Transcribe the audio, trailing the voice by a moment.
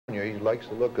He likes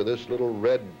the look of this little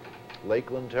red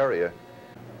Lakeland Terrier.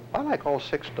 I like all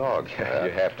 6 dogs. Yeah,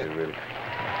 you have to, really.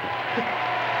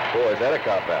 Boy, is that a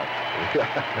cop-out.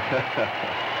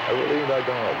 I really like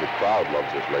dog. The crowd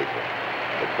loves this Lakeland.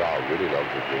 The crowd really loves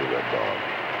this little red dog.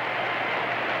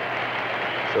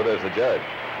 So does the judge.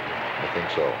 I think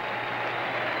so.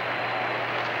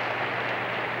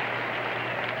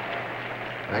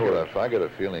 I get a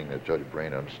feeling that Judge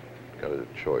Brainard's got a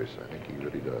choice. I think he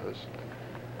really does.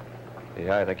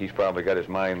 Yeah, I think he's probably got his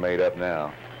mind made up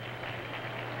now.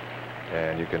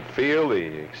 And you can feel the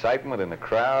excitement in the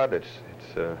crowd.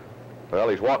 Well,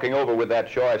 he's walking over with that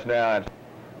choice now.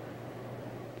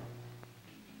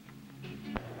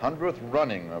 100th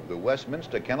running of the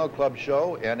Westminster Kennel Club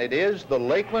show, and it is the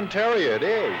Lakeland Terrier. It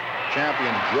is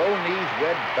champion Joe Nee's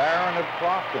Red Baron of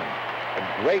Crofton.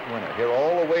 A great winner here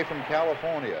all the way from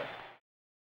California.